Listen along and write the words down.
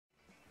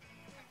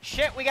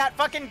Shit, we got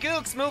fucking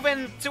gooks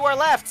moving to our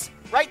left.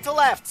 Right to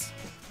left.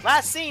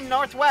 Last seen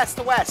northwest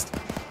to west.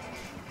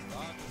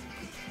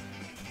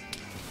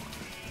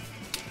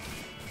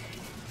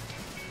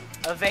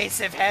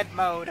 Evasive head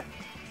mode.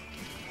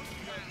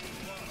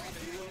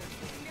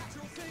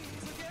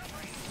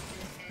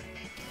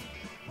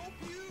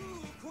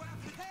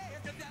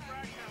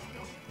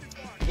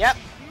 Yep,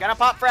 gonna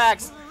pop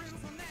frags.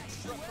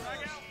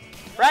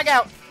 Frag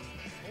out.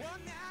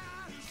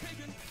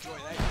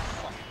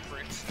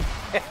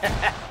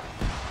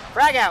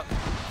 Frag out.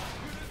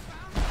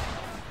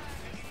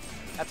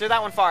 I threw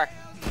that one far.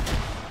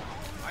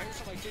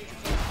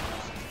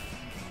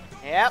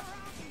 Yep.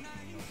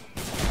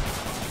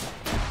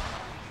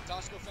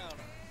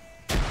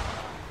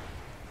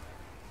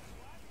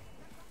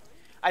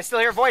 I still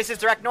hear voices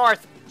direct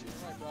north.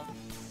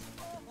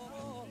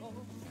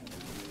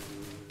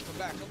 Come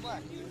back, come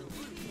back.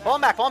 Pull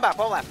him back, pull him back,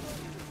 pull him back.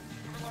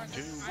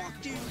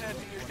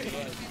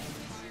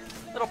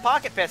 Little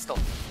pocket pistol.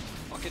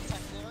 Fucking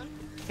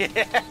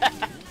Yeah.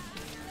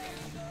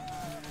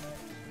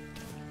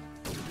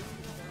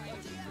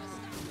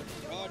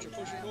 Roger,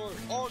 pushing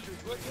north.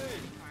 Aldridge, with me.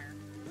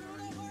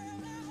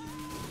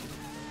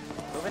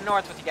 Moving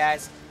north with you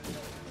guys.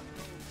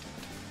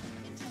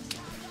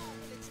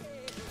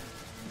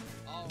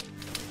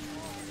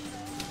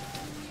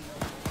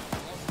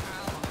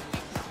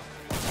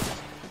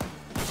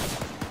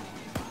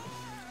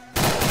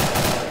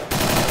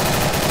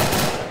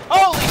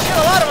 Holy shit,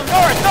 a lot of them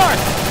north,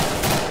 north!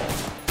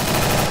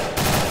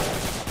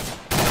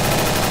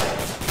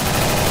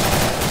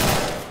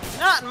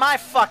 Not in my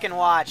fucking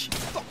watch.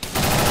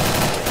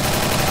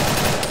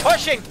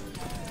 Pushing!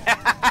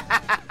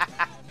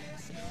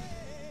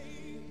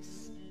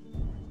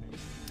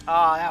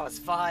 Oh, that was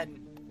fun.